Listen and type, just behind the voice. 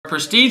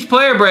Prestige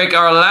player break,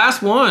 our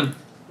last one.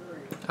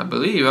 I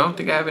believe. I don't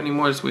think I have any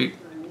more this week.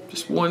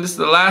 Just one. This is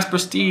the last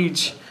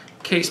Prestige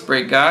case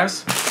break,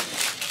 guys.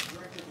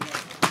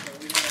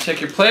 Check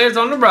your players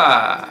on the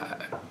ride.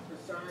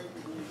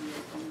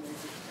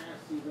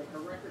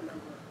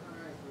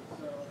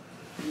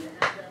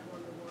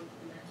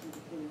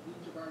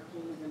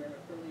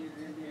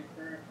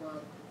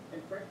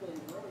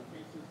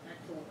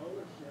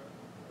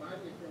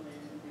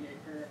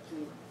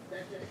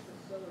 That just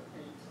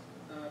facilitates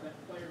that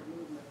player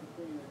movement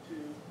between the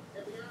two.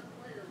 And beyond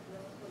players,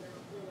 we're also now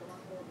seeing a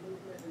lot more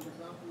movement and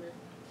development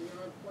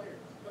beyond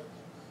players.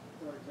 Coaches,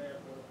 for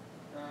example.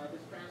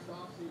 This past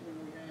offseason,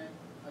 we had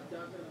a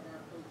dozen of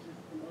our coaches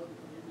promoted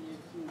to NBA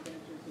team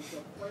benches. And so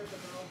player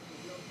development,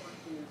 there's no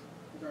question,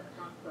 is our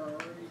top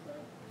priority.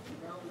 But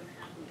development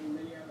happens in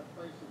many other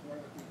places,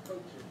 whether it be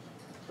coaches,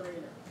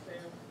 trainers,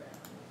 sales staff,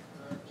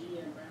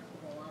 GM,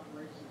 basketball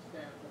operations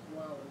staff as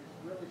well. And it's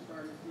really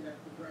starting to see that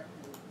progression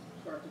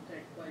start to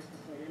take place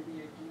between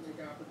NBA G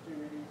League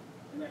opportunities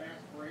and that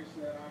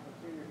aspiration, that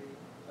opportunity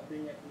of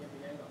being at the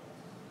NBA level.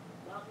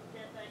 Malcolm,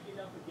 can't thank you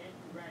enough again.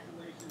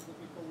 Congratulations.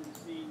 Looking forward to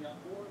seeing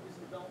more of this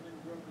development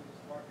and growth in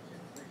this partnership.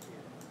 Appreciate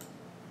it.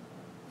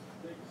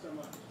 Thank you so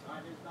much. All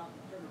right, here's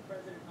Malcolm Turner,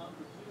 president of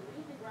the G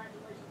League.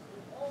 Congratulations to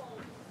all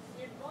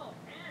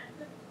involved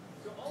and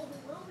to all who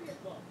will be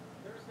involved.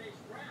 Thursday's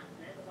draft,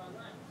 man to my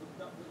left, hooked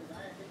up with a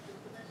guy I think is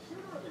the best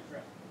shooter of the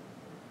draft.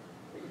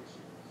 Look at the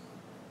shooters.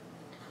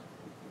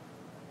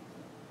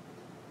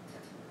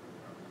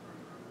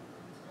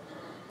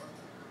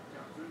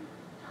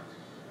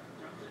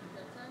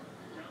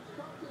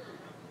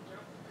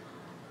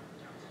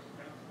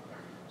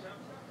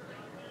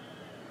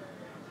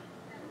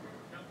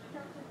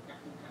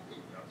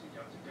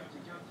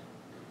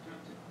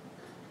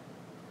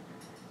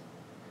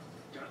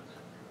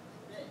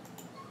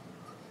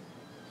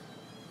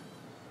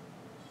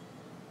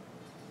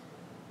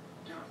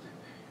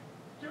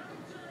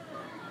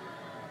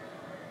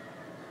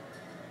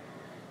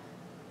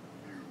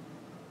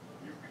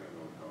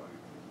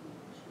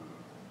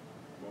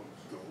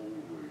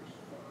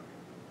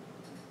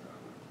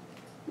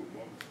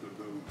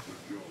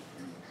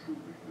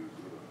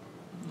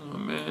 Oh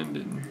man,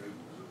 didn't.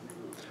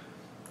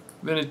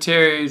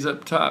 Vinatieri's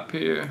up top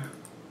here.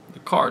 The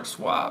card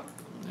swap.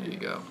 There you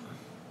go.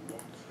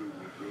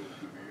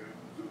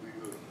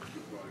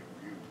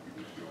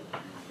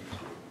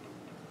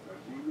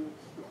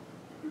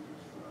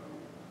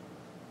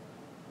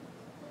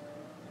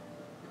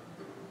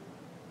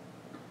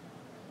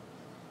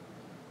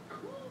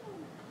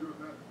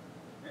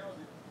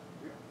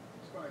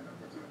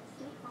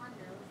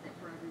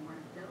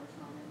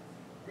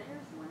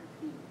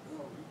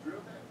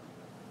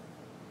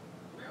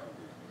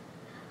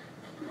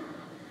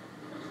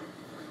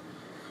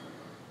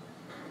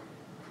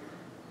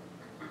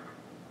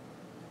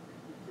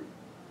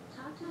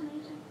 Talk to an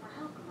agent for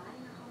help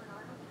providing your home and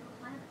auto through a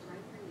plan that's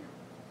right for you.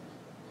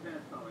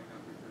 That's all I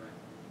have for today.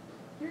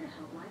 Here to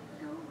help life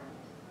go right.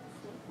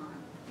 State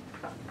Farm.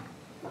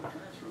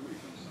 Fast relief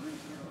from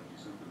sinus and allergy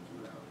symptoms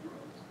without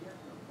drugs. Get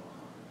the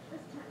bomb.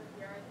 This time of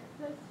year, I get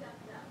so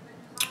stuffed up.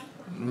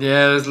 But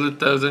Yeah,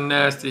 those are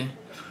nasty.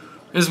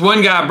 This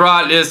one guy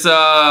brought this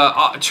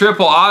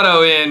triple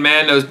auto in,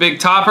 man. Those big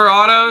topper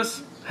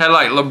autos had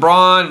like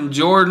LeBron,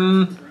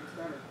 Jordan,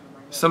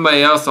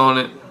 somebody else on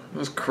it. It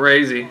was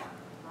crazy.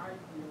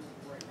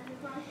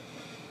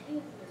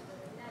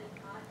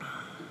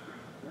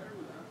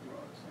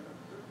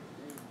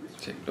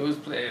 Check those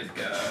players,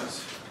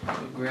 guys.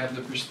 We'll grab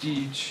the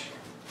Prestige.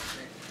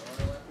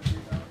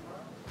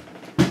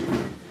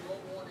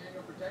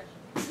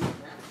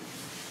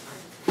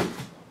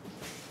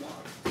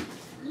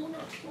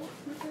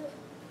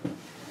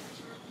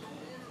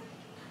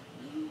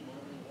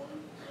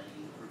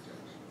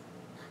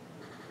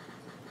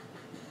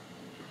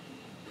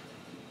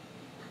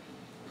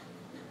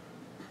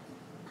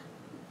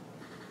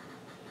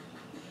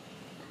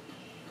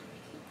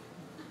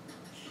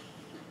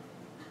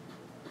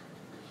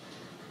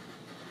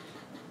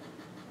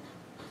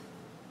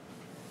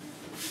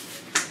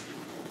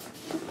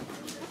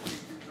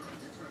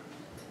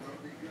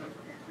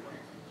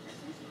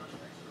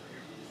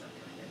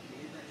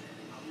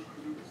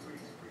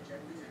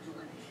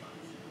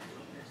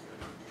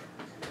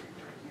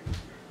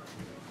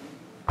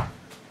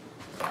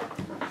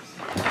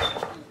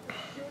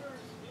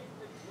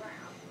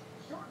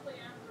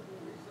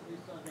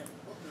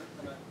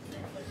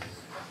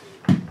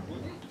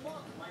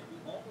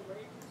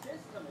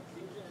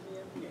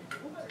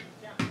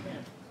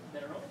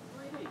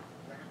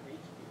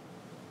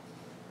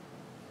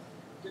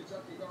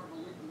 Kentucky guard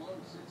Malik Monk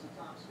sits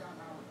atop Scott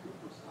Howard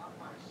Cooper's top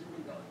five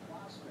shooting guard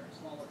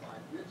prospects, followed by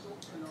Mitchell,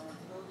 Kennard,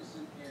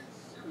 Ferguson, and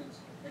Simmons.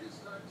 And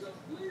it's time to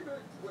leave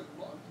it with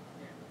Monk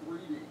and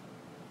 3D.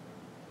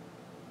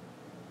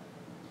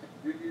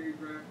 NBA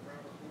draft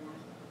around the corner.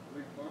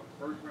 Malik Monk,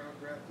 first round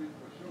draft pick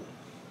for sure.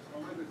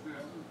 Oh, I just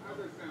sound.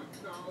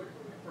 No, it's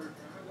going to be first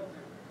round.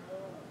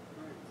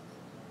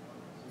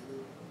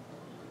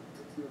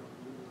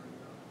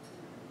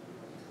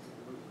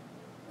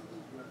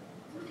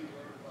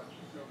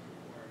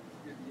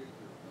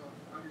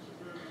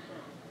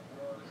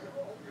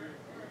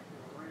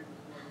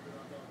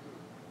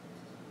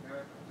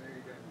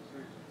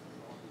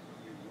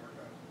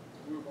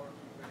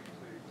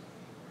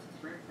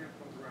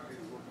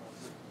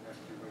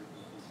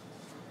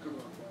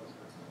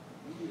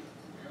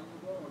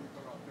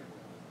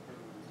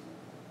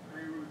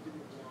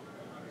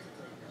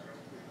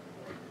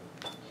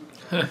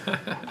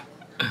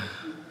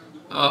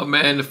 Oh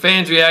man, the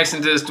fans'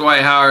 reaction to this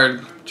Dwight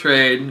Howard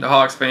trade, the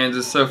Hawks fans,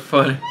 is so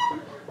funny.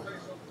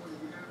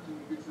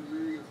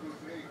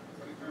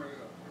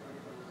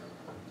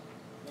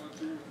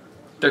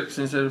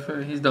 13 instead of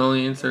 5. He's the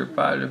only insert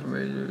 5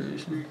 different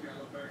variations.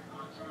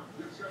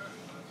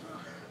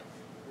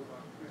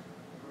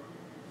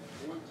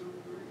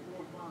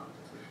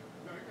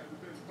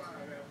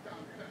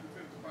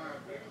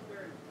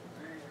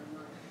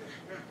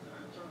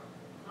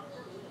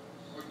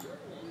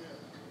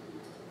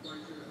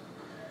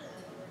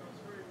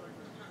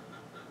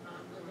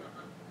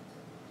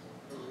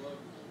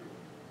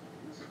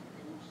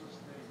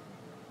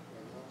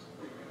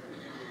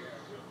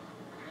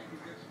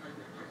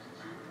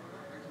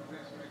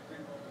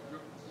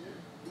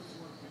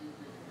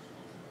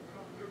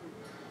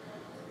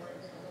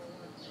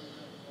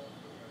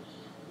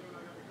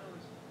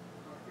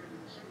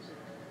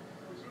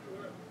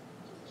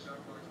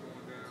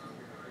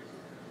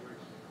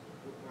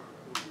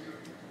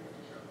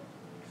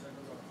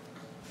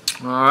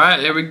 All right,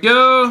 there we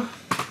go.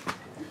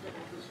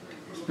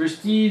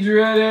 Prestige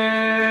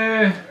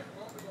ready.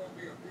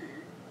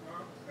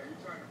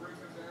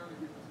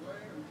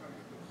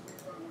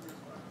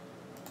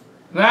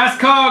 Last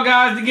call,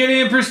 guys, to get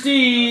in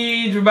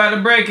Prestige. We're about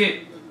to break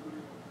it.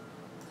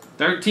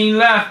 13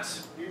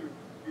 left.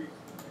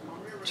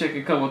 Check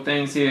a couple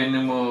things here, and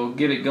then we'll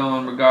get it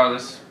going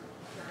regardless.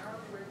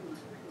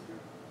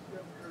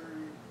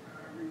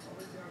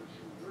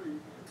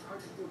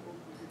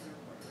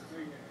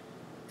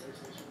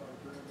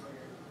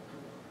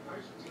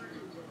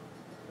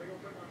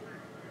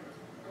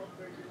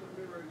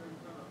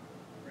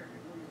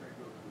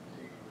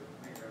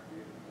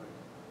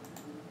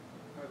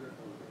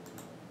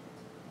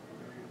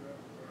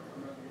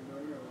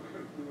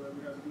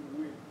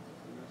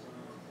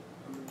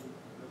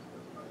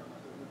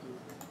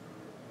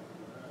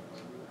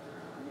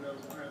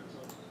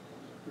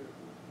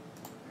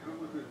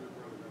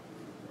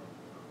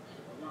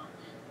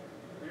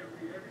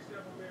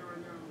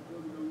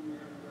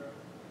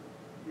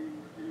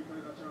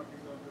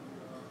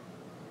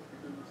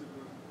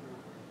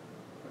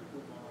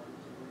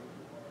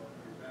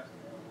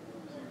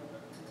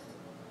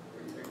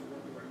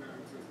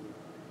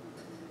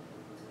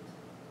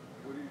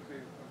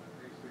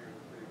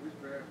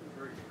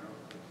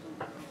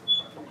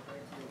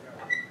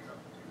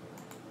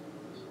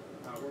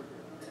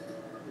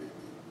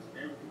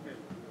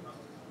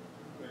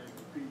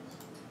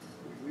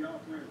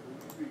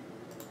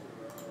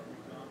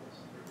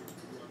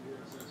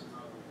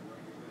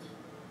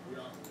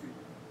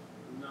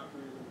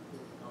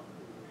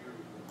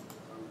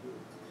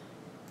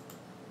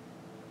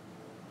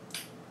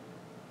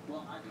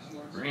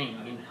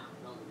 Green.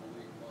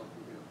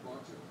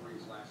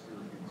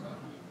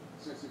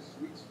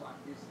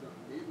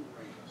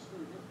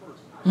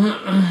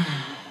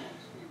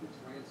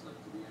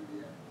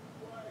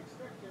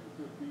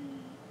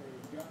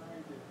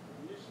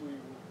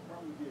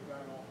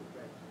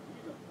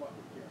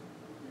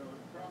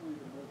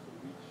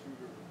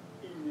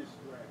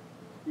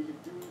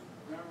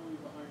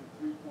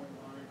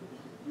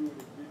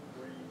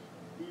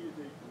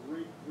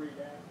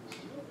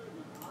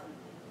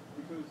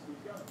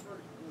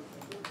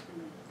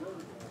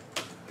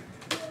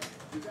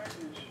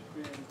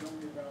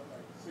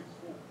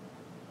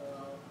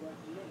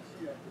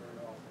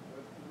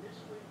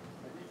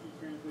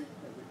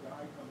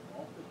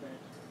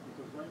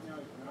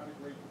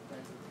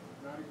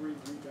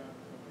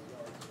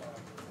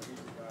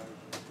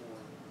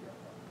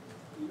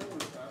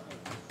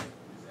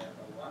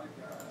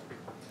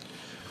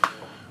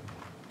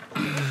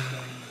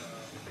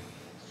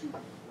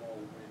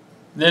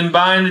 Then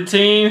buying the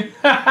team.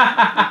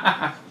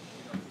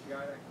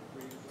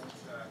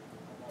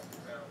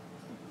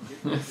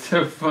 That's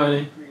so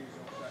funny.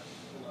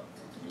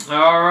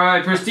 All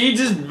right,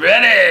 Prestige is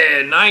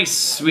ready.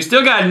 Nice. We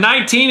still got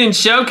 19 in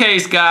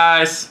showcase,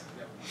 guys.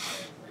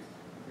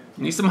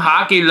 Need some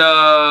hockey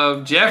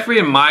love. Jeffrey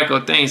and Michael,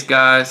 thanks,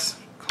 guys.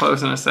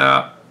 Closing us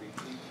out.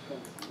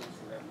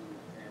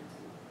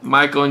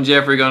 Michael and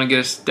Jeffrey going to get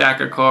a stack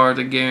of cards,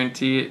 I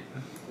guarantee it.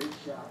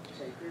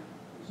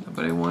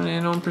 Nobody went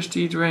in on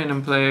Prestige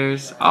random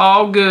players.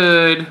 All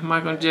good.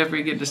 Michael and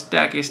Jeffrey get the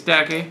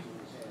stacky.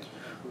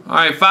 All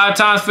right, 5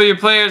 times for your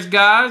players,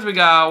 guys. We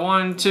got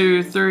 1,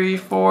 2, 3,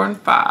 4, and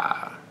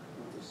 5.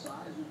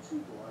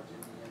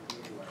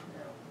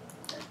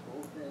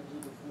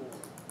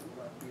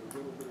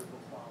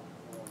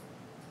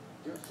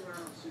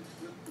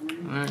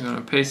 All right, going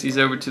to paste these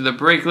over to the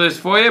break list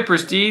for you.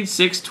 Prestige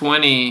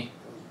 620.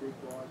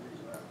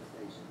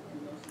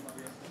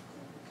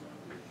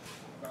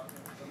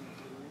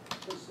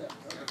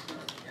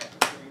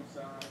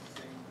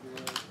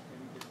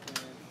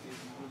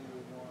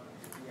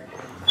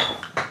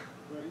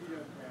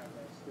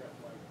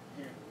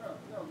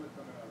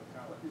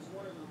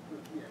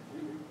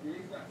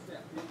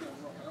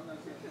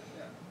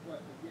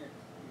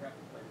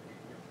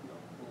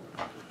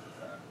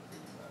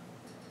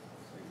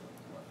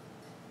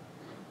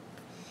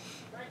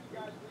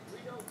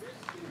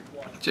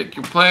 Check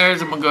your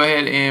players. I'm gonna go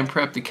ahead and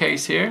prep the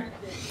case here.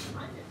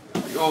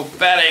 Big old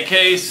fatty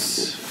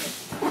case.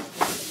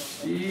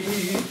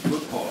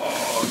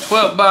 Football.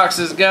 12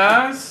 boxes,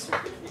 guys.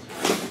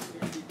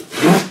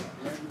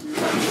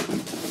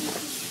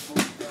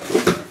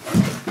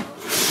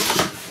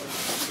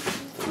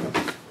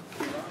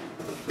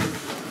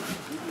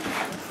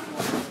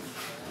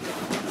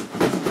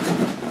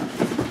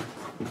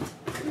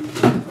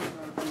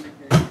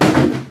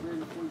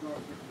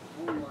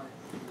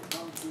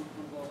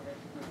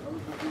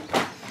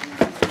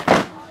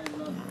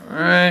 All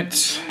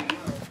right.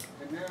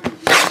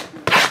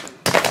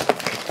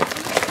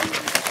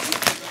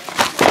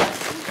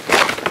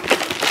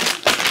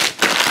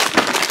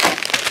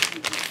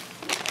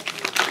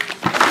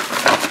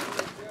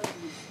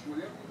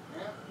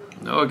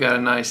 Noah got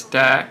a nice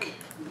stack.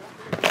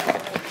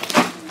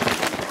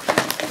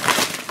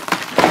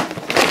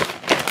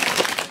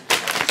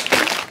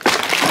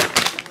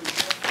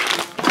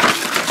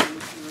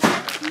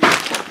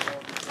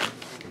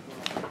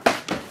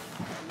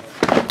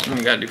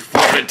 We gotta do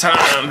 4 at a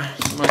time.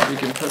 How much we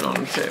can put on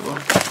the table.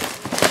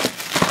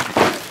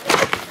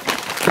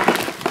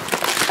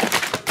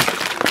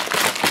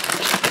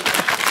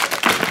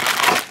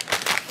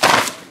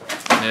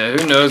 Yeah,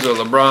 who knows what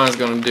LeBron's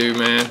gonna do,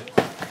 man.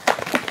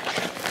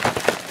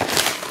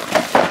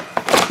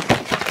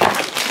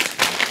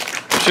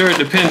 I'm sure it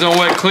depends on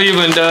what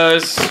Cleveland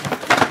does.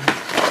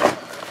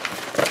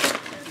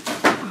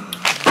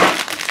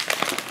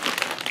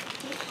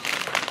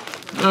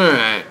 All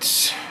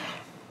right.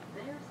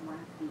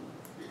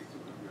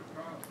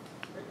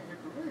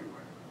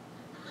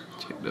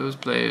 Check those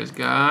players,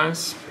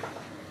 guys.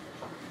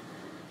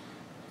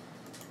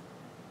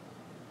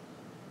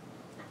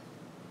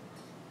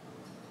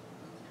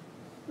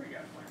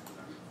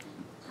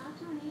 Talk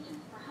to an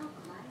agent for help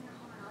aligning your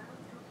home and auto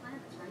to a plan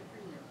that's right for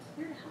you.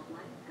 Here to help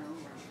life go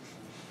right.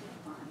 It's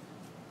fun.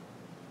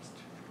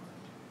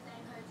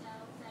 Same hotel,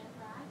 same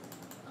price?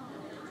 Oh,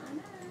 I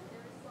know.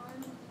 There are so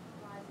many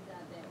different prices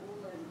out there all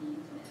over the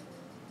internet.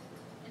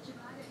 And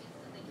Chicago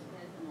instantly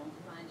compares them all to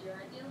find your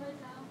ideal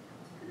hotel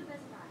for the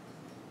best price.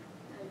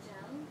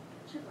 Hotel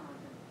Chicago.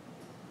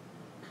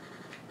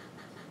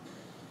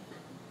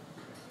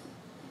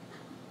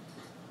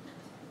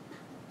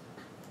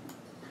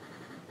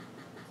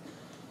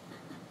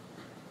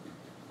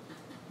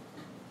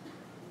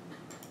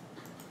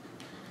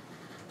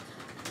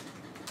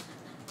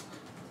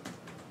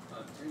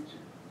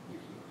 Attention,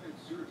 if you had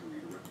surgery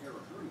to repair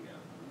a hernia,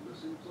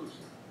 listen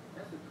closely.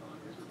 Ethicon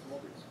has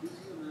recalled its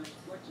Physiomax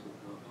flexible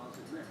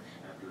composite mesh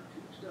after 2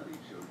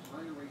 studies showed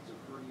higher rates of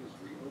hernias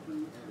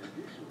reopening and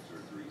additional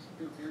surgeries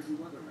compared to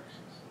other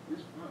meshes.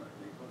 This product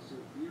may cause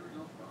severe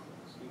health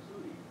problems,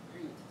 including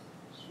pain,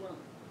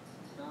 swelling,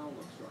 bowel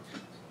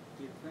obstructions,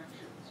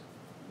 infections,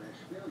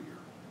 mesh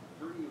failure,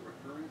 hernia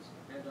recurrence,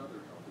 and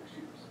other health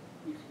issues.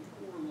 If you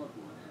or a loved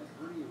one had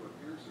hernia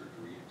repair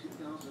surgery in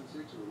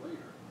 2006 or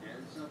later,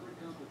 and suffered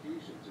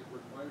complications that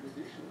required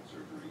additional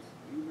surgery,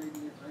 you may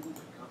be entitled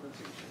to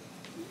compensation.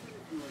 Even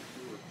if your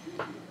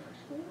Physiomax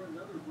or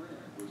another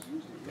brand was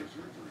used in your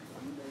surgery,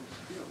 you may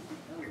still be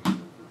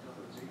eligible for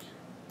compensation.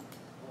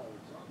 Call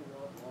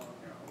Commonwealth Law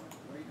now at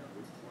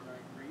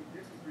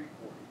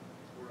 1-800-493-5340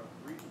 for a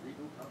free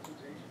legal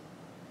consultation.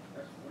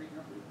 That's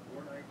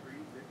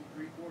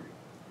 1-800-493-5340.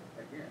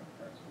 Again,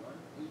 that's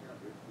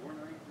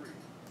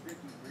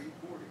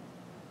 1-800-493-5340.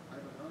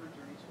 I'm a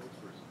non-attorney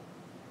spokesperson.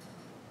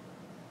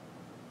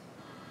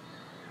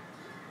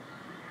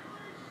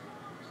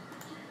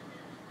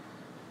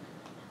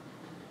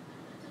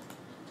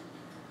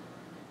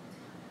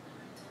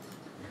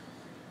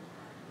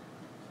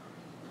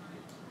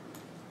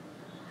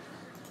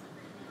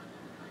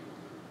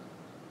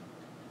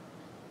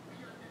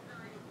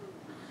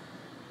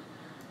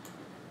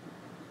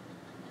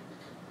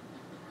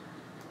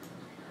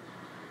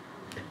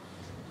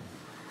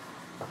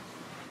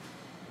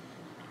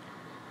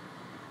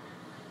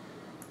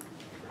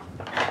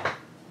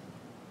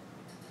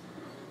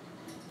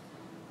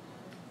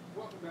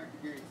 Welcome back to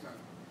Game Time.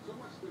 So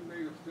much been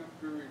made of Steph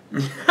Curry.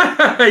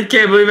 I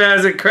can't believe it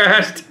hasn't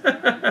crashed. Why don't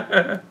you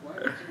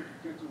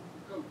catch up with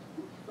the coach,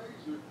 Luke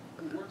Frazier,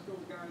 who works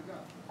those guys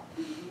out?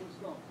 He's the newest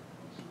golfer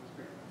on Shooter's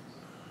Paradise.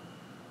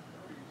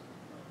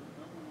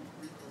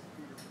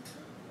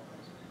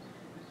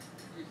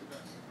 He's the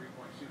best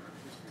three-point shooter in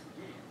the history of the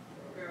game.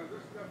 Yeah,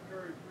 this Steph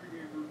Curry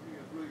pregame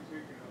routine is really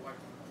taking a life.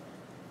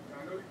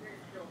 Now, I know you can't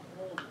tell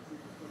all the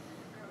secrets, but you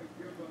can kind of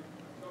give us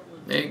some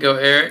of the... There you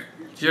go, Eric.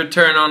 It's your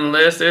turn on the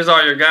list. There's all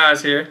your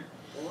guys here.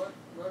 Well,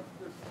 let's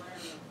just plan at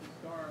the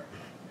start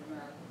in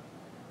that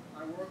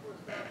I work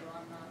with Steph, but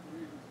I'm not the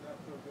reason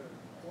Steph's so good.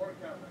 Or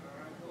Kevin, all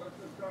right? So let's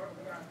just start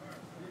with that.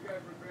 You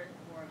guys were great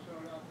before I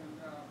showed up, and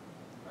I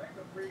think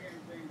the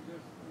pregame thing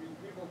just, I mean,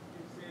 people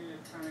keep seeing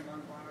it kind of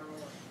gone viral.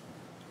 And,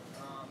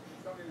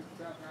 it's something that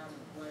Steph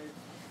hadn't played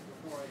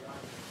before I got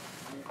here.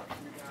 I mean,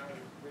 we got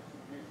bits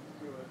and pieces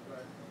to it,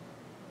 but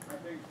I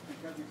think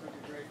because he's such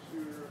a great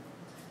shooter,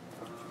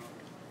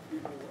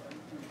 people, and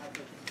had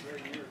such a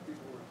great year,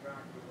 people were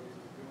attracted to what he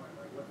was doing.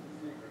 Like, what's the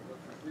secret?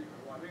 What's the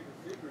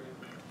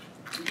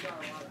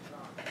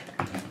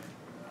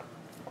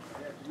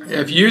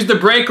If you use the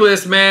break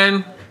list,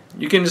 man,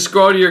 you can just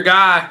scroll to your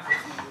guy.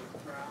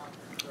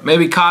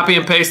 Maybe copy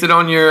and paste it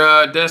on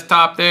your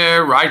desktop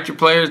there. Write your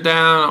players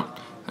down.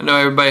 I know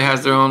everybody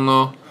has their own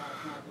little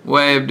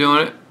way of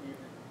doing it.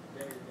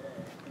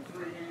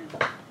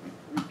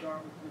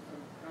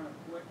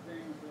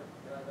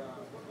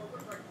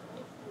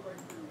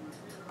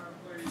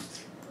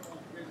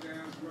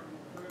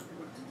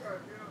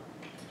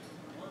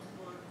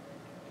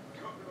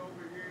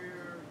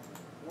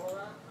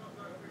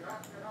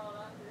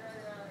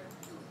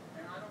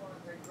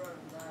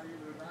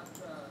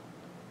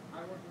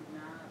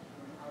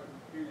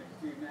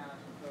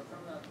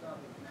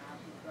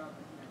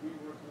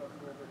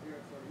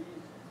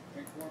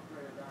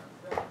 Incorporated that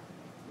step.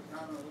 Was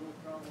having a little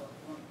trouble at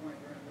one point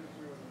during this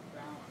year with his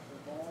balance.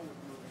 The ball was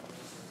moving a little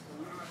bit. So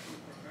we not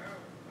just for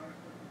balance.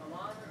 A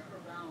lot of it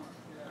for balance,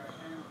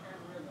 yeah, and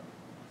rhythm.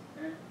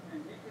 And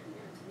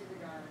he's a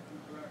guy that can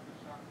direct the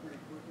shot pretty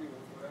quickly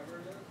with whatever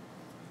it is.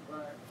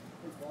 But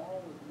the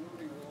ball was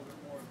moving a little bit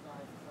more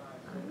side to side.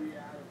 So we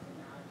added some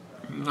match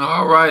stuff.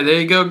 All right, there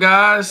you go,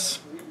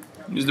 guys.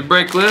 Use the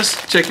break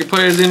list. Check your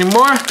players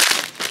anymore.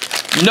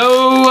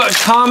 No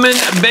common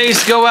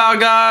base go out,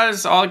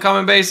 guys. All the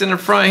common base in the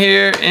front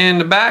here and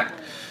the back.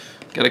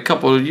 Got a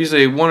couple,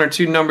 usually 1 or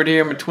 2 numbered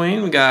here in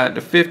between. We got the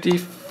 50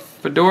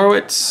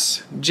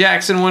 Fedorowicz,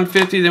 Jackson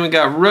 150. Then we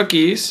got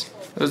rookies.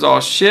 Those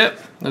all ship.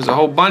 There's a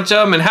whole bunch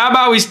of them. And how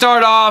about we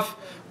start off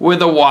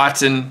with a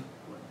Watson?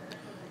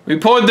 We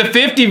pulled the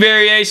 50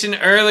 variation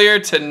earlier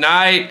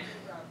tonight.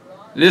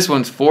 This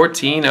one's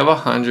 14 of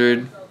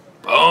 100.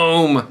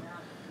 Boom.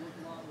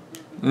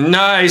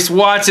 Nice.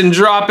 Watson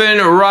dropping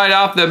right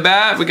off the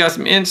bat. We got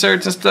some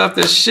inserts and stuff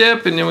that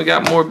ship, and then we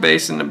got more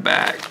base in the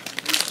back.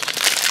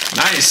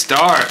 Nice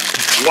start.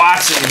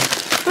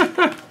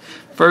 Watson.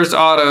 First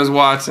auto is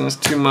Watson. It's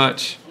too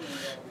much.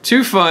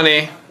 Too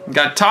funny.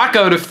 Got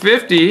Taco to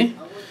 50.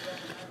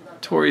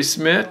 Torrey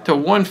Smith to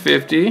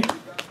 150.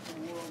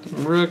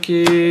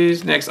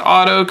 Rookies. Next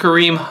auto,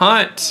 Kareem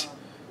Hunt.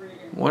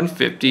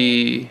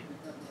 150.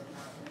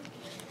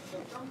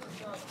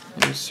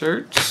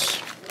 Inserts.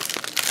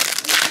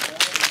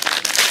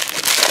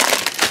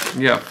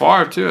 Yeah,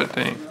 Favre too, I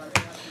think.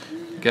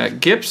 Got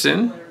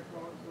Gibson,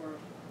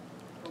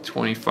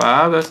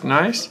 25, that's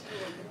nice.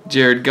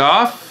 Jared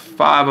Goff,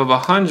 5 of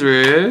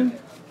 100.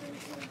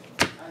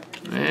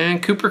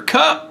 And Cooper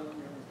Kupp,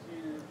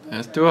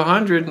 that's to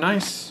 100,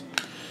 nice.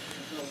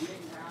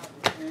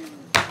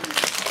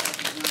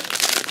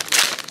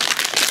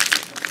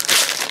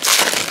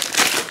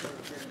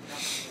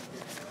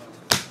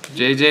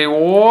 J.J.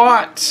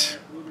 Watt,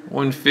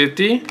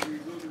 150.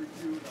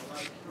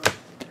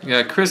 We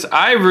got Chris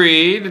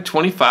Ivory to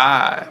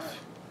 25.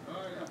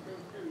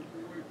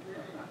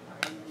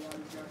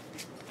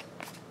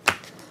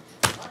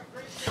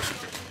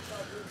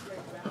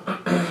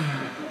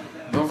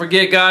 Don't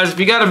forget, guys, if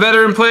you got a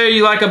veteran player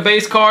you like a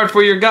base card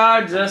for your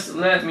guy, just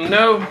let me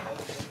know.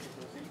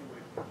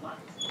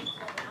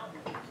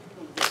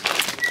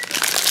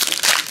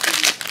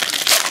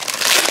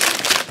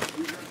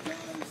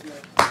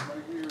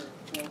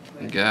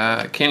 We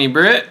got Kenny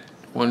Britt.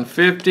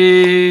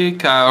 150,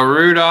 Kyle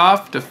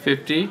Rudolph to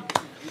 50.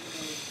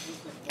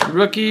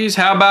 Rookies,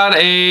 how about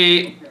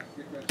a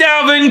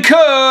Dalvin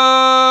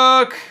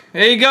Cook?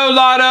 There you go,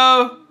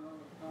 Lotto.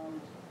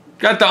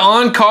 Got the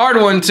on-card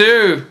one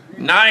too.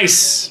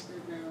 Nice.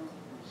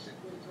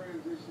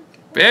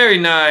 Very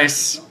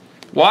nice.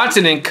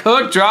 Watson and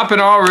Cook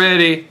dropping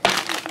already.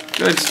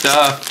 Good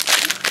stuff.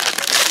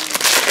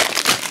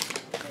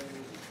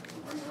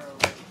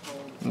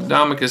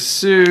 Dominic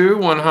Sue,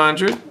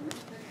 100.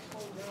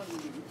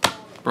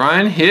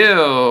 Brian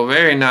Hill,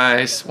 very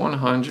nice,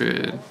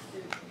 100.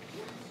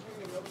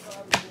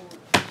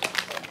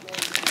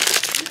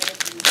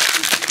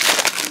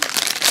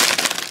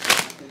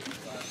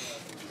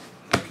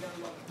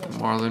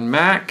 Marlon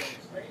Mack,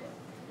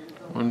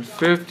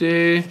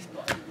 150.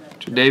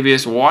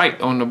 Tre'Davious White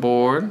on the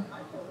board.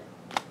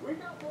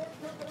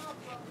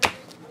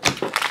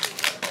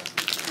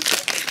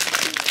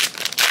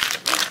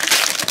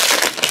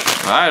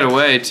 Right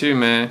away too,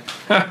 man.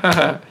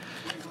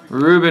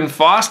 Reuben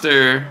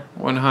Foster,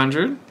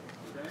 100.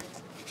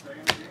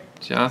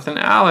 Jonathan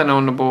Allen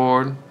on the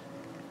board.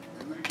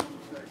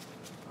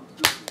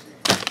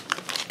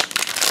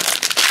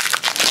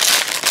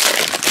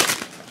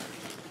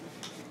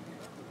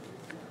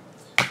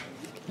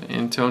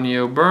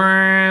 Antonio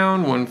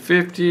Brown,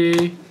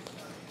 150.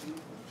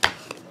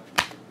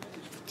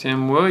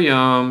 Tim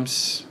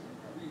Williams,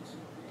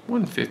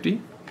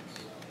 150.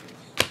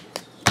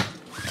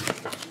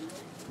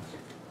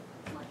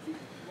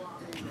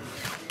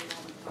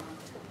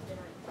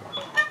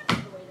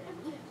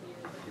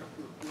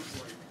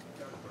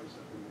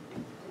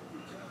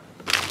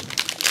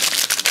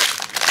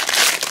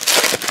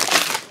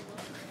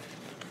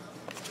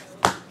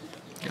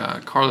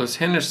 Carlos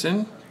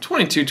Henderson,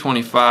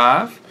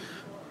 22.25.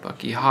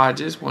 Bucky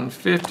Hodges,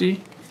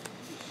 150.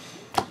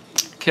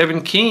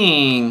 Kevin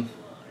King,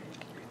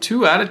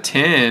 2 out of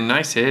 10.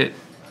 Nice hit.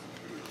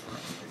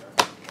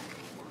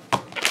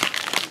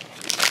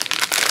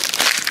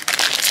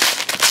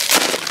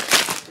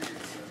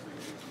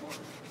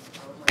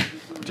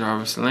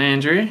 Jarvis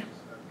Landry.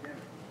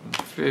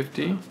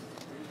 50.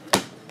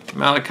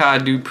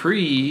 Malachi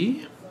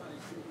Dupree.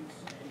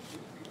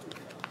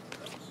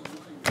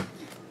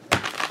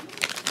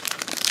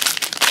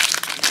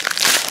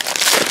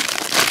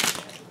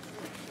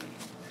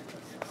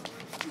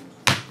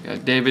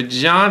 Got David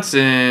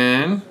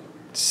Johnson.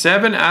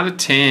 7 out of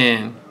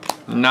 10.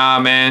 Nah,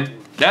 man.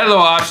 That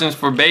little option's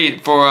for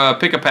bait for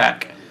pick a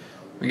pack.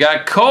 We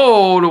got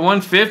Cole to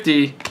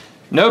 150.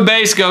 No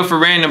base go for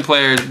random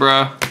players,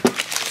 bro.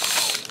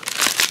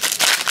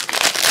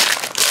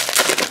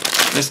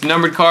 This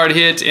numbered card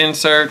hits,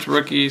 inserts,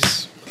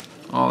 rookies,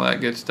 all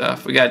that good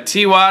stuff. We got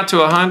TY to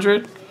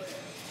 100.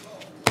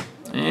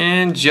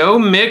 And Joe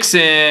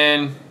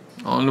Mixon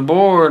on the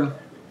board.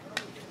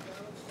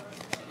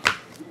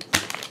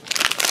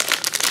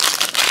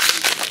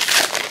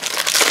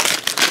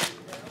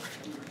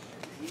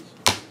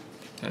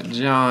 Got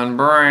John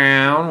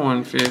Brown,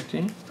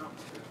 150.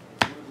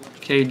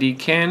 KD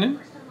Cannon.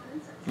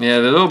 Yeah,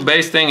 the little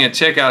base thing at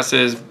checkout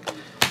says,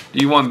 do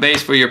you want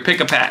base for your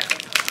pick-a-pack?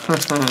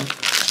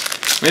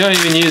 We don't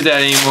even use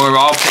that anymore. We're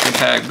all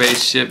pick-a-pack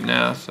base ship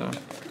now, so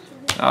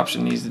the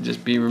option needs to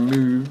just be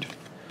removed.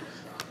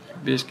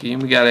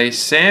 Bisky. We got a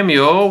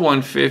Samuel,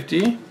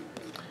 150.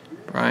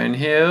 Brian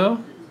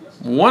Hill,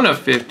 1 of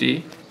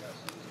 50.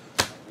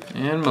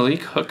 And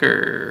Malik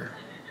Hooker.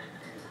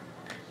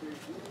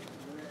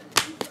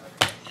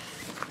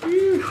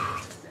 Whew.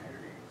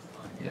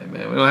 Yeah,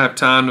 man, we don't have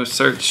time to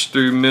search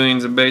through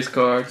millions of base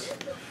cards.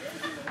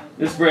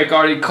 This break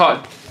already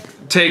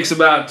takes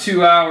about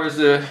 2 hours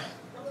to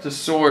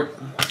sort,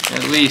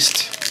 at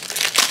least.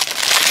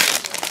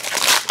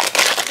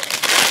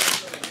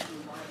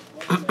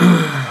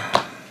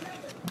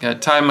 Got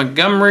Ty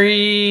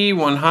Montgomery,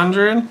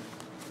 100.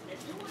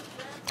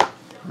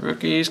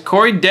 Rookies.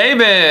 Corey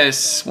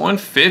Davis,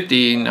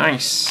 150.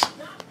 Nice.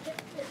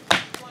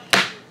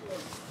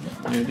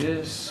 There it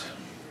is.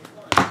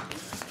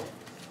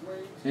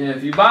 Yeah,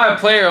 if you buy a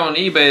player on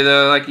eBay,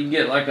 though, like you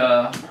get like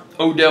a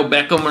Odell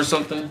Beckham or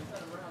something,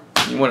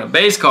 you want a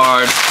base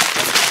card,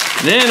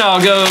 then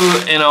I'll go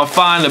and I'll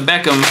find a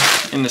Beckham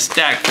in the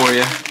stack for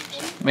you.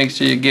 Make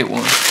sure you get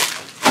one.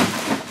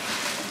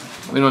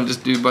 We don't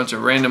just do a bunch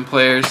of random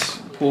players,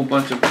 pull a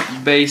bunch of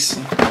base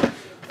and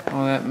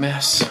all that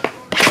mess.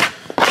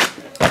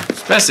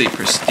 Especially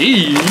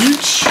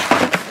Prestige.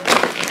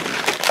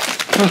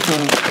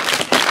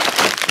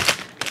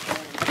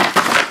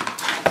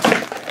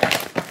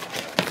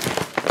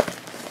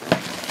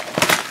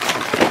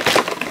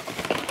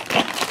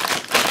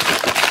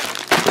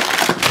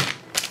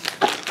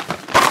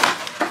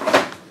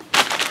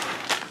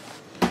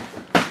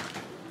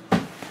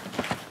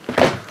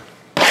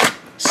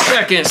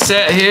 Second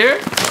set here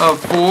of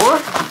 4.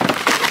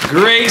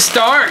 Great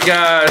start,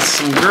 guys.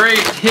 Some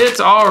great hits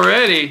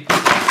already.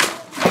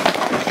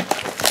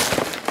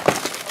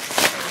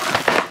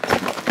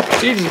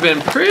 She's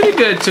been pretty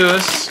good to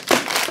us.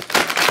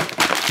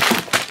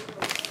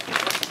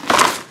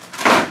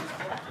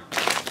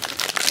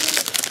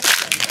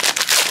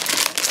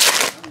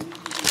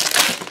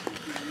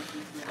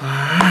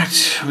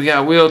 Alright, we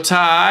got Will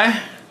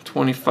Ty,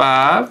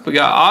 25. We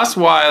got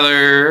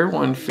Osweiler,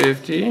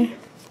 150.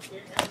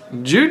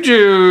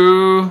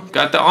 Juju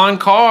got the on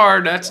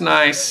card. That's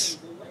nice.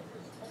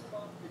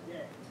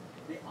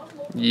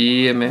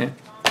 Yeah, man.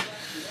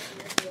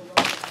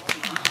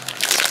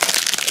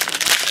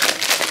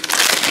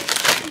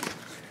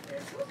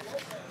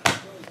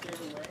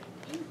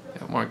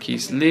 Got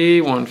Marquise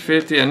Lee,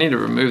 150. I need to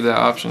remove that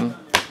option.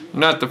 I'm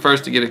not the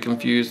first to get it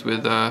confused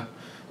with the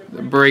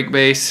break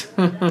base.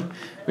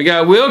 We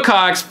got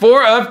Wilcox,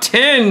 4 of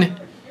 10.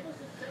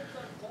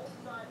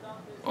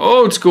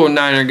 Old school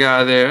Niner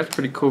guy there. That's a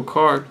pretty cool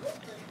card.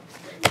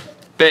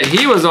 Bet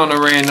he was on the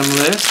random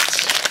list.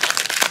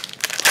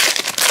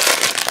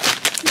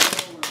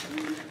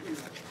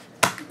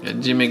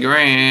 Got Jimmy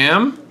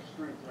Graham,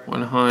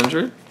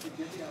 100.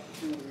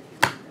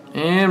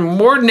 And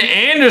Morton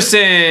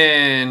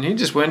Anderson. He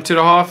just went to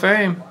the Hall of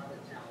Fame.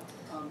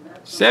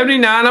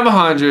 79 of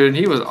 100.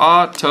 He was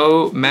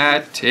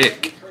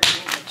automatic.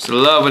 Just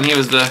love when he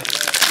was the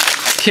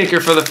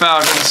kicker for the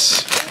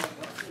Falcons.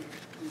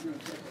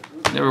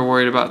 Never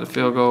worried about the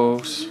field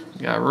goals.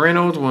 We got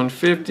Reynolds,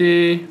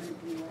 150.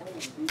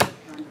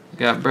 We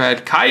got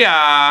Brad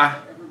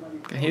Kaya.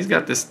 He's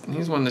got this.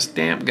 He's one of the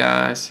stamp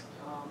guys.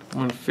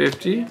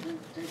 150.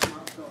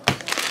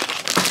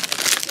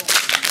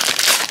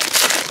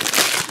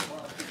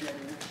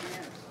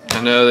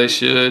 I know they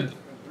should.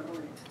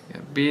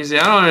 Got Beasley.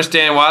 I don't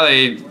understand why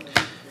they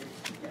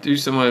do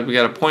so much. We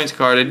got a points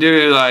card. They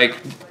do like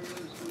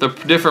the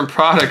different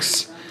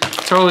products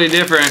totally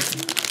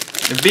different.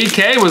 If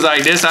BK was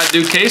like this, I'd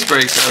do case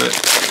breaks of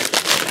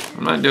it.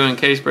 I'm not doing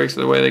case breaks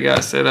the way they got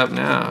it set up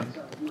now.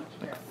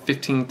 Like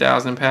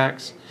 15,000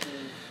 packs.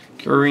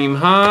 Kareem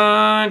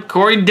Hunt.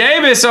 Corey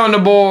Davis on the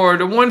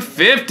board.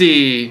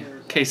 150.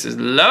 Case is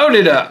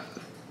loaded up.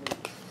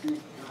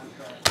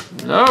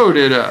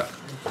 Loaded up.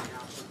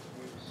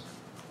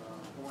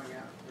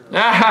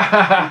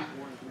 I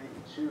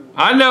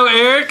know,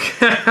 Eric.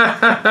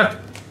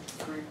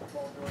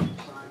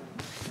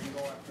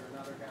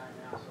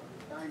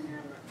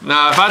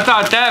 Nah, if I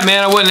thought that,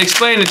 man, I wouldn't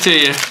explain it to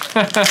you.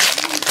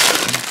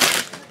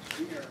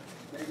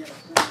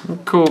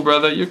 You're cool,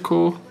 brother. You're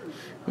cool.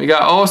 We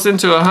got Olsen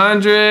to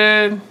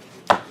 100.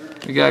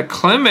 We got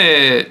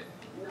Clement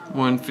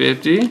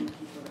 150.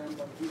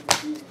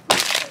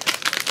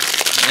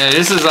 Yeah,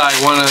 this is like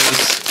one of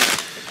those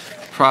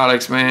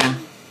products, man.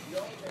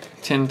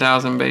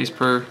 10,000 base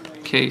per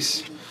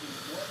case.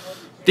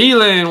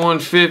 Thielen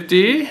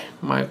 150.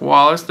 Mike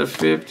Wallace to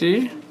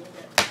 50.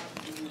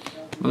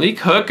 Malik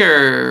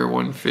Hooker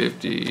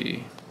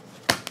 150.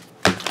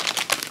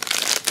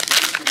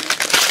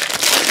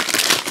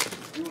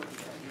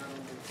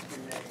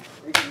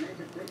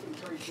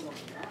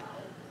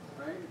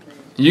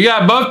 You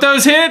got both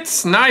those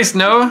hits? Nice,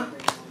 Noah.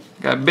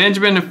 Got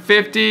Benjamin to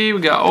 50.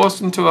 We got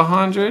Olsen to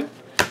 100.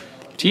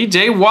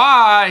 TJ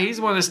Watt, he's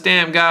one of the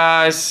stamp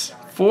guys.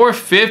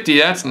 450,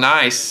 that's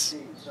nice.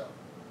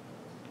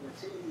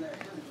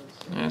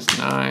 That's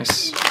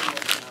nice.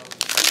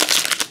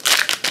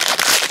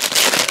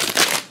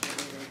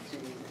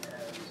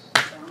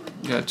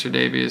 Got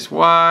Tre'Davious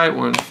White,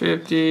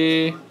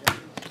 150.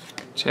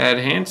 Chad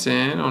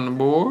Hansen on the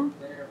board.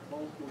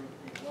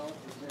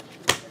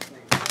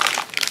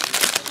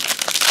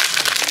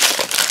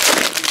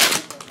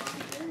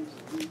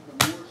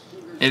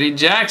 Eddie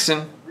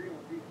Jackson,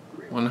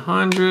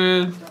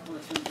 100.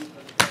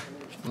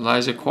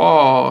 Elijah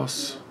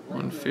Qualls,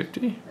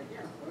 150.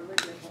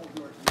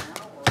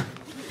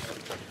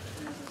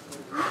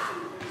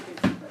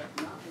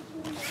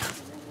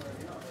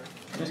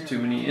 There's too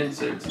many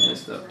inserts in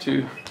this stuff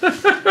too.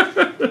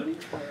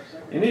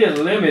 You need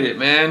to limit it,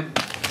 man.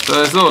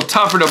 So it's a little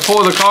tougher to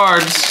pull the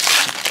cards.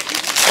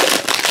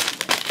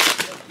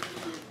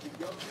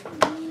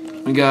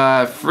 We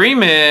got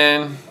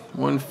Freeman,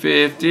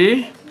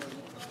 150.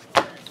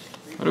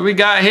 What do we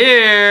got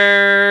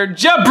here?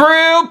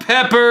 Jabril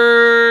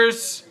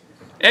Peppers.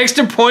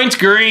 Extra points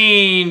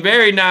green.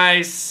 Very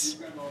nice.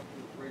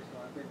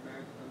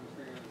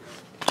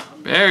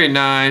 Very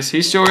nice.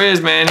 He sure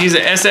is, man. He's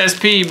an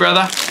SSP,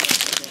 brother.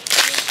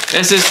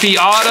 SSP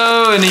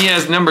auto, and he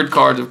has numbered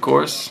cards, of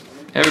course.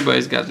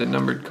 Everybody's got the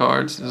numbered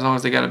cards, as long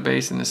as they got a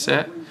base in the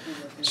set.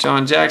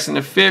 Sean Jackson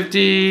to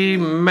 50.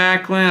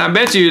 Macklin. I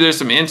bet you there's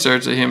some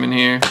inserts of him in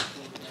here.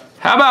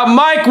 How about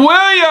Mike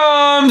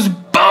Williams?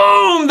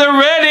 Boom! The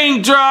red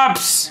ink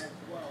drops.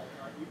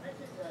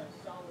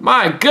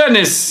 My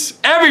goodness.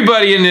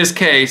 Everybody in this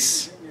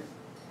case.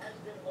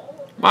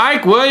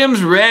 Mike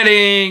Williams red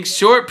ink.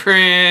 Short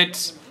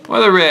print. What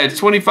are the reds?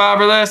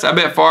 25 or less? I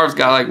bet Favre's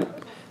got like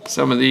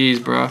some of these,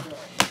 bro.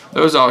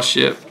 Those all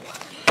ship.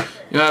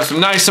 You'll have some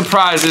nice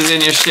surprises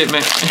in your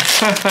shipment.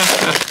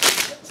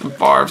 Some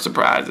Favre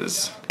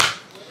surprises.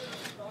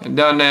 And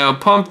Donnell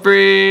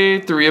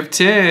Pumphrey. 3 of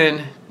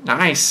 10.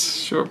 Nice.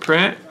 Short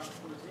print.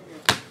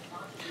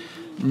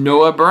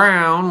 Noah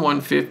Brown,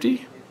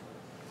 150.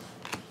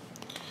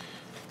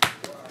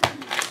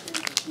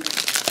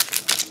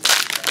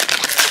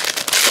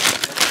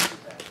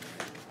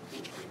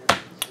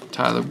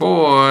 Tyler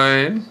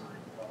Boyd,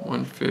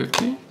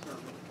 150.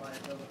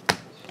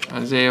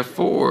 Isaiah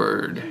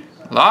Ford.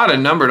 A lot of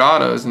numbered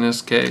autos in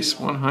this case,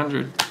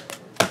 100.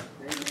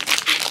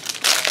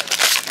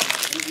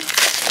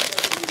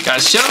 Got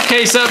a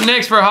showcase up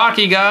next for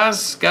hockey,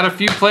 guys. Got a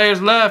few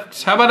players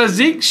left. How about a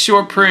Zeke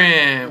short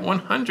print?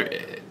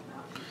 100.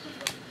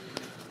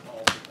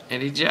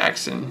 Eddie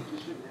Jackson.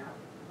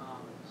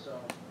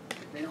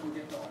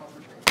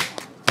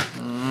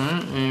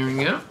 Alright, here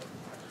we go.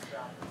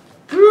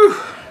 Whew.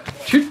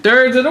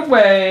 2/3 of the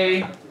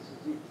way.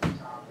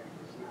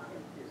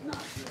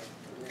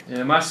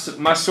 Yeah, my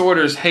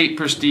sorters hate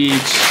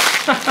prestige.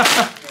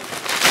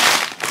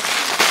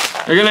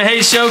 They're gonna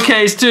hate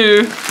showcase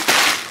too.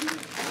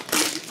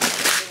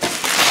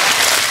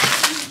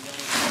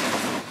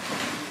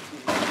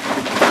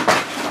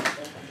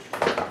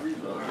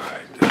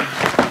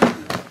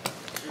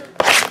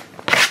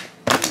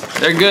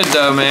 They're good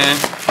though, man.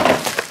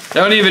 They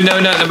don't even know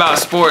nothing about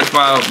sports.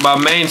 My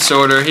main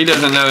sorter, he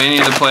doesn't know any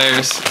of the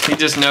players. He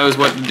just knows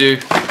what to do.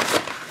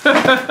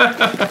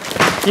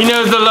 He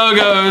knows the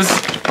logos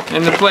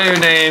and the player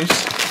names.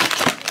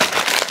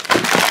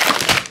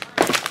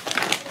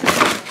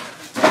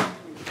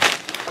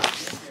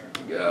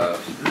 Go.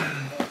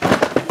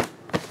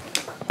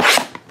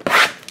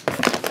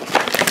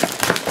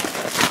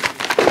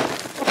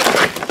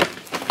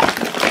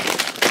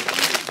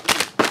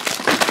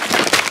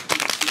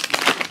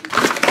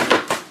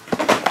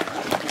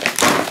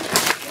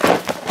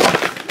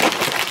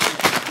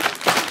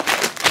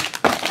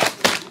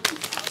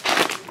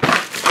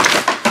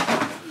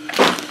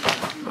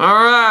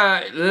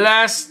 Alright,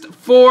 last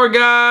 4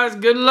 guys.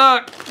 Good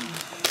luck.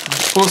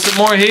 Let's pull some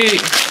more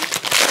heat.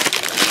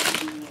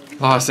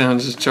 Los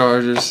Angeles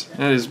Chargers.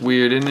 That is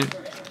weird, isn't it?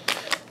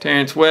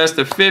 Terrence West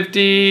to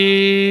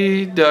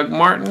 50. Doug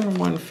Martin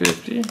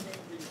 150.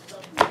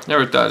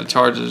 Never thought the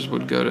Chargers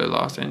would go to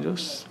Los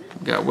Angeles.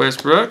 We got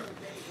Westbrook.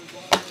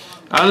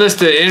 I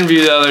listened to an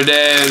interview the other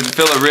day with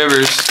Phillip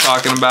Rivers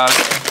talking about it.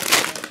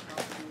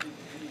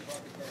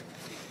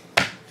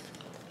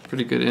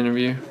 Pretty good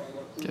interview.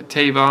 Got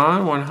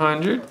Tavon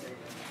 100.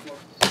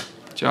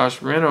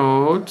 Josh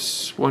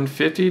Reynolds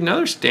 150.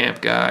 Another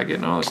stamp guy.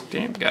 Getting all the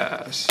stamp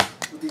guys.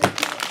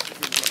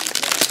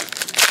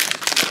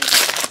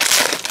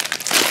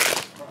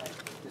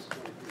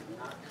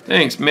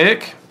 Thanks,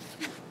 Mick.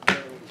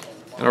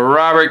 Got a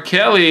Robert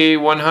Kelly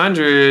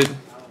 100.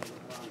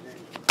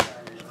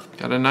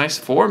 Got a nice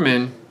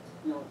Foreman.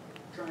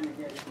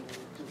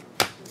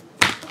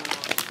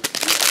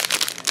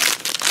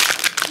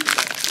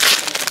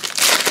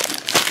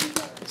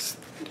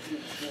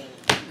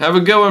 Have a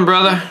good one,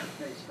 brother.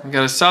 We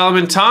got a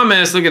Solomon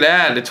Thomas. Look at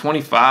that, the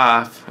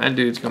 25. That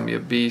dude's gonna be a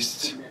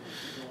beast.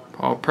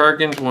 Paul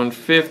Perkins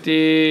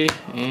 150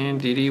 and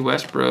D.D.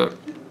 Westbrook.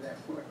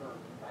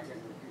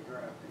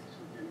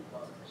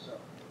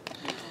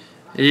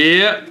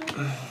 Yep.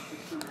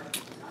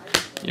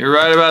 You're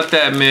right about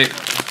that, Mick.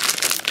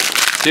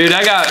 Dude,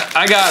 I got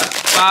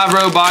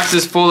 5-row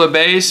boxes full of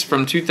base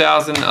from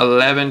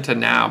 2011 to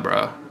now,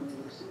 bro.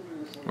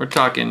 We're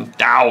talking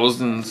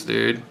thousands,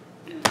 dude.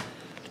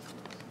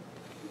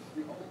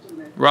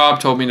 Rob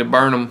told me to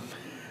burn them.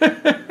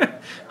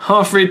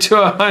 Humphrey to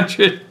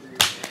 100.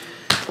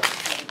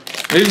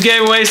 We've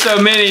gave away so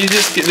many, you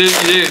just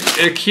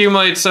it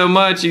accumulates so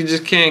much, you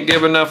just can't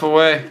give enough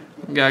away.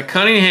 We got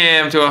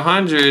Cunningham to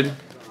 100.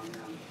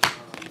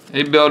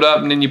 They build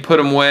up and then you put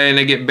them away and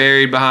they get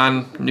buried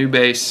behind new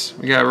base.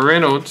 We got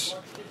Reynolds.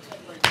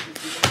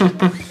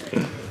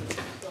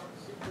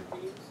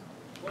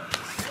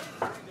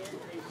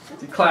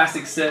 It's a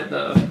classic set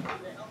though.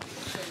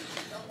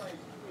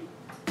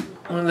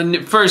 One of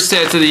the first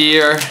sets of the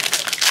year.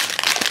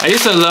 I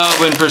used to love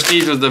when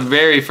Prestige was the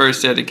very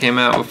first set that came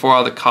out before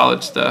all the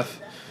college stuff.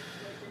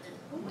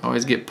 I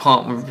always get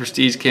pumped when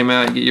Prestige came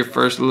out. You get your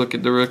first look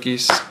at the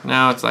rookies.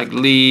 Now it's like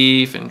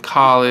Leaf and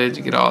college.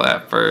 You get all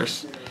that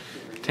first.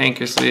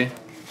 Tankersley.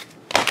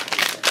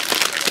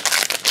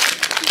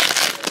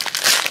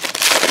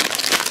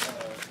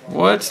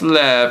 What's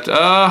left?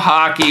 Oh,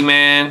 hockey,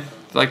 man.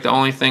 It's like the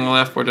only thing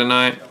left for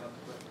tonight.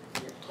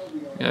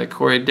 Got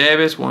Corey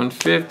Davis,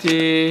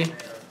 150.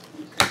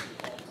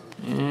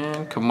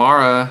 And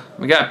Kamara.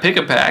 We got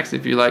pick-a-packs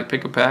if you like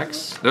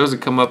pick-a-packs. Those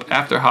would come up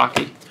after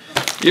hockey.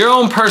 Your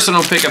own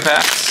personal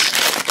pick-a-packs.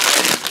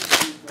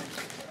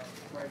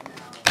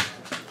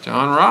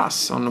 John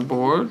Ross on the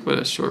board with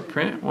a short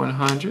print,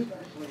 100.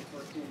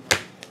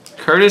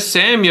 Curtis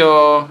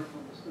Samuel.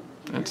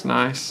 That's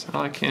nice. I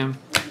like him.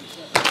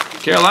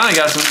 Carolina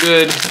got some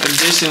good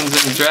additions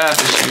in the draft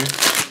this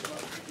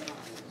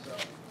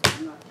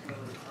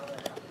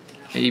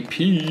year. AP.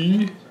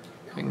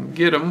 I can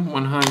get him,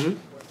 100.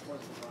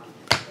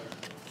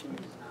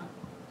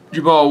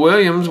 Jabal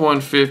Williams,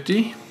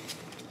 150.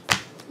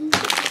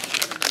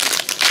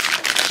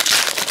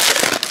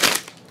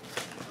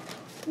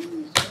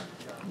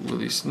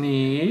 Willie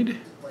Snead,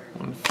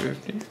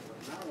 150.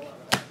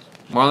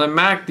 Marlon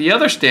Mack, the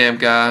other stamp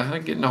guy.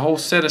 I'm getting a whole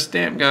set of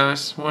stamp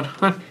guys,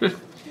 100.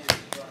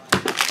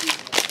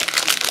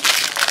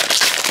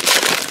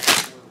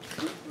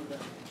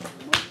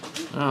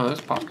 Oh,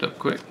 this popped up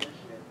quick.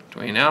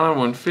 Dwayne Allen,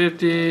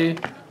 150.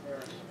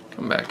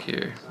 Come back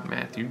here.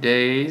 Matthew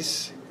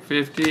Days,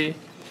 50.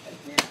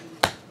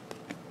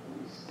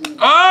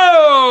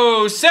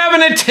 Oh,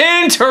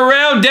 7/10,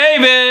 Terrell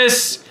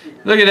Davis.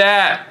 Look at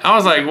that. I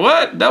was like,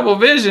 what? Double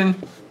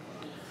vision.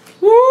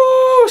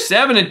 Woo,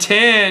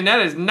 7/10. That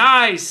is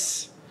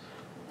nice.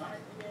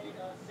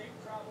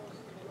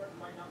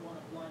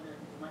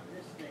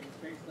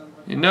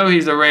 You know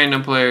he's a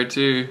random player,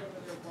 too.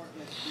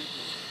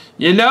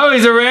 You know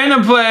he's a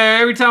random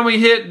player. Every time we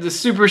hit the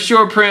super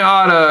short print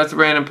auto, it's a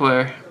random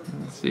player.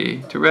 Let's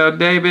see. Terrell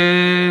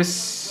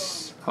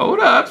Davis. Hold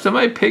up.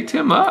 Somebody picked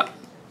him up.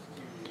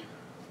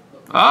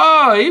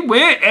 Oh, he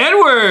went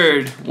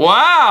Edward.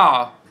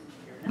 Wow.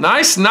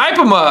 Nice snipe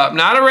him up.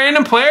 Not a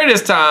random player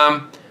this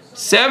time.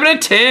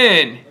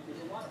 7/10.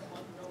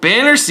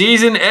 Banner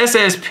season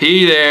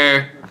SSP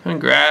there.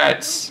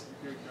 Congrats.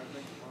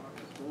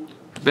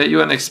 Bet you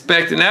weren't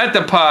expecting that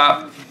to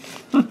pop.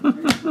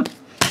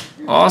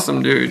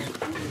 Awesome, dude.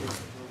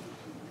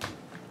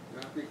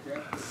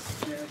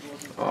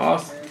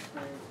 Awesome.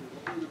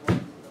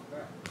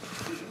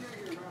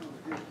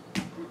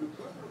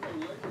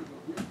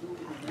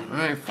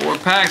 Alright, 4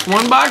 packs,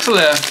 1 box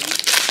left.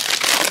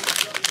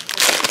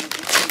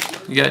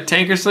 You got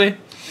Tankersley?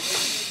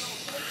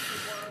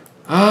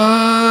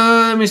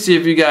 Let me see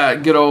if you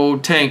got good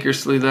old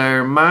Tankersley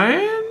there,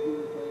 man.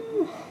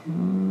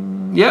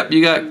 Yep,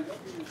 you got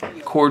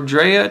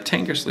Cordrea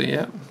Tankersley,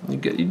 yep. You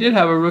did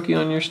have a rookie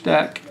on your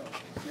stack.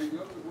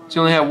 Did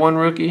you only have 1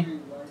 rookie?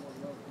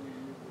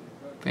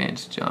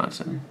 Vance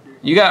Johnson.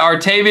 You got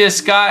Artavius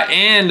Scott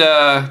and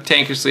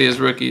Tankersley as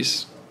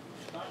rookies.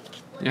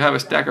 You have a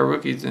stack of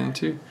rookies in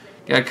too.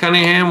 Got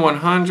Cunningham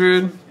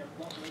 100.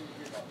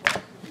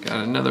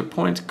 Got another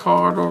points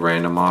card we'll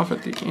random off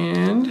at the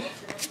end.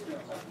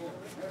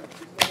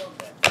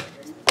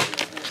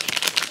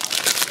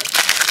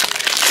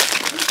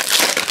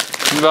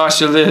 You lost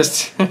your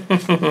list.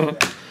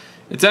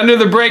 It's under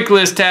the break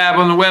list tab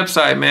on the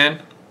website, man.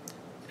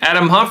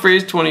 Adam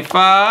Humphries,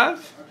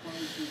 25.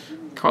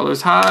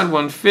 Carlos Hyde,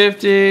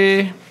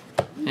 150.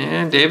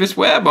 And Davis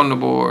Webb on the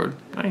board.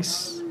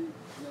 Nice.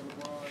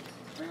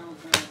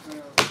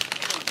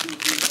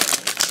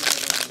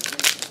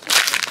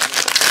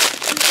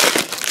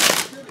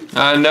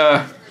 I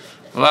know.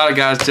 A lot of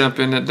guys jump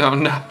in that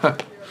don't know.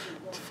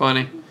 It's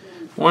funny.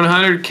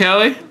 100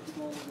 Kelly.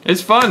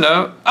 It's fun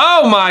though.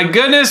 Oh my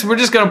goodness, we're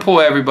just gonna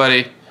pull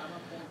everybody.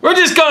 We're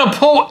just gonna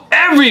pull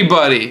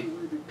everybody.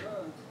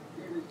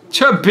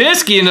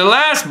 Trubisky in the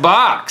last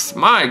box.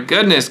 My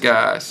goodness,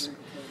 guys.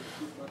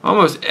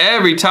 Almost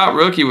every top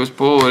rookie was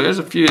pulled. There's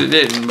a few that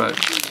didn't, but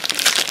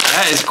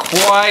that is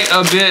quite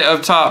a bit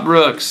of top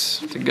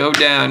rooks to go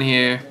down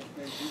here.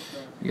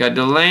 You got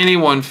Delaney,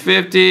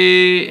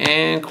 150,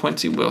 and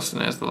Quincy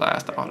Wilson as the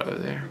last auto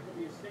there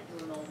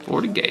for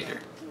the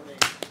Gator.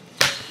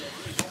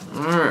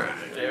 All right.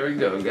 There we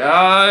go,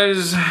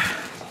 guys.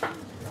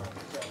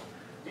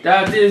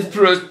 That is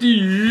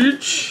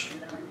prestige.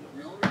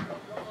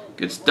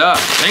 Good stuff.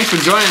 Thanks for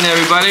joining,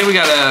 everybody. We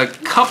got a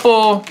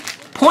couple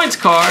points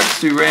cards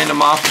to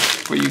random off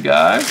for you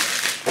guys.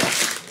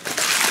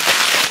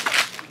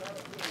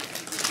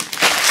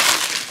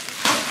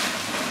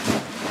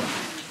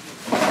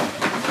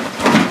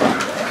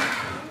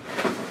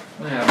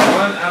 I have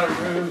one out of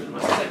room in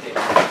my second.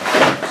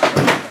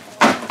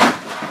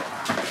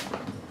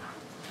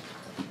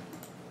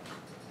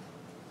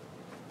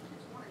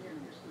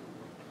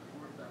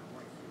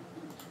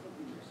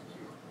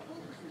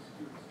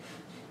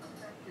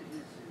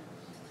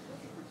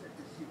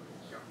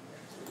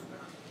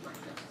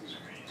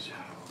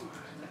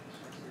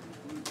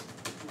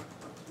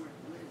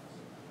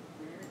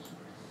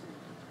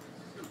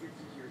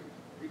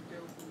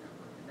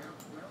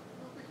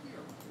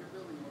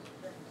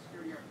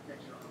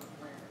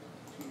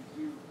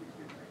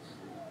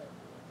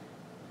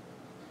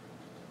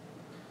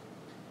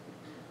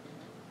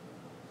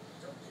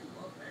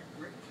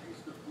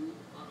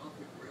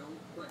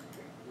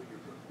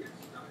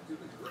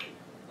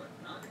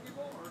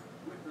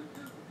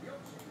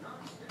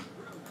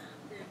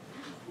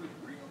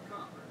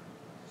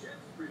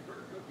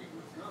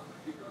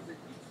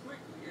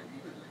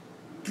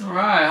 All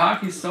right,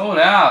 hockey sold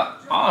out.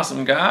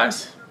 Awesome,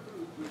 guys.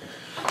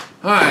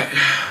 All right,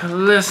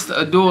 let's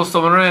do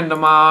some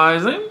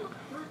randomizing.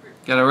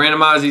 Got to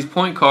randomize these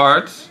point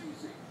cards.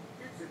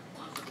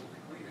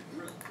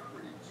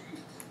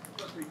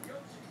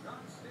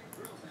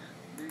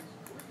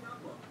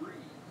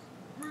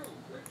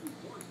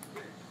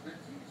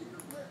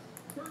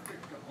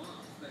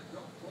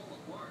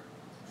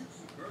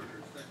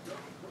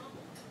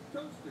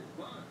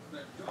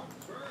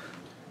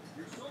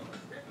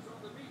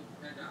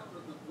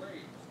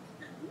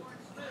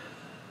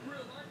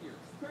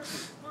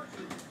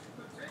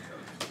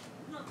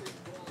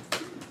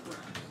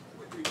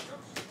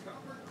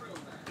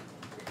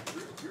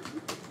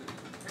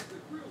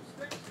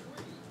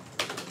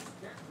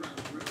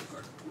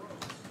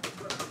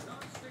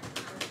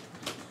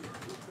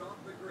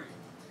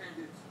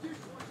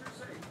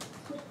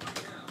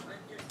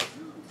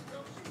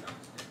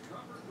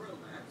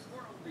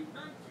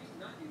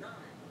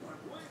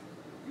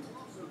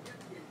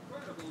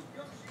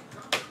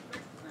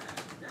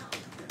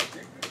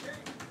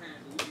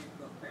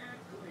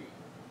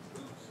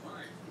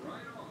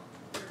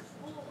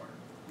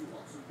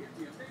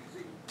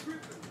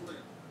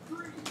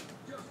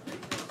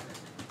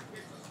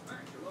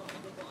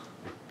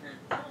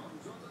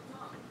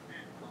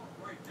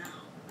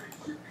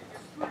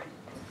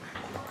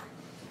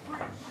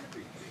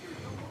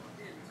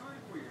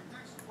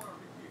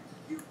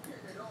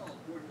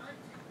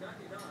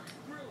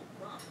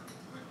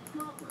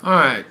 All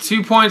right,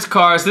 2 points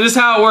cards. So this is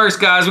how it works,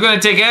 guys. We're going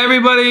to take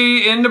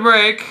everybody in the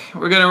break.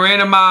 We're going to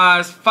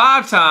randomize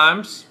 5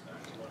 times.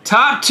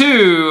 Top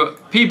 2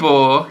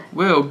 people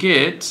will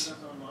get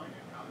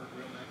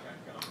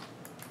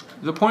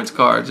the points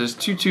cards. There's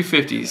 2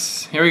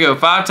 250s. Here we go,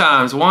 5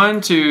 times.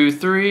 1, 2,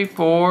 3,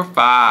 4,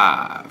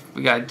 5.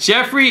 We got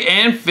Jeffrey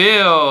and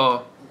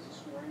Phil.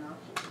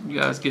 You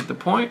guys get the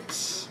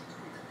points.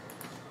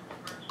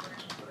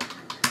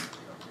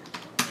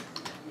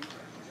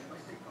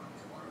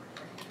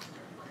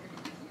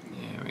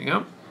 There we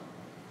go.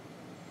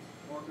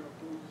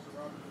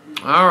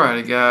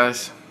 Alrighty,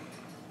 guys.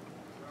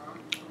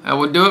 That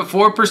will do it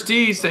for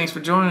Prestige. Thanks for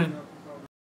joining.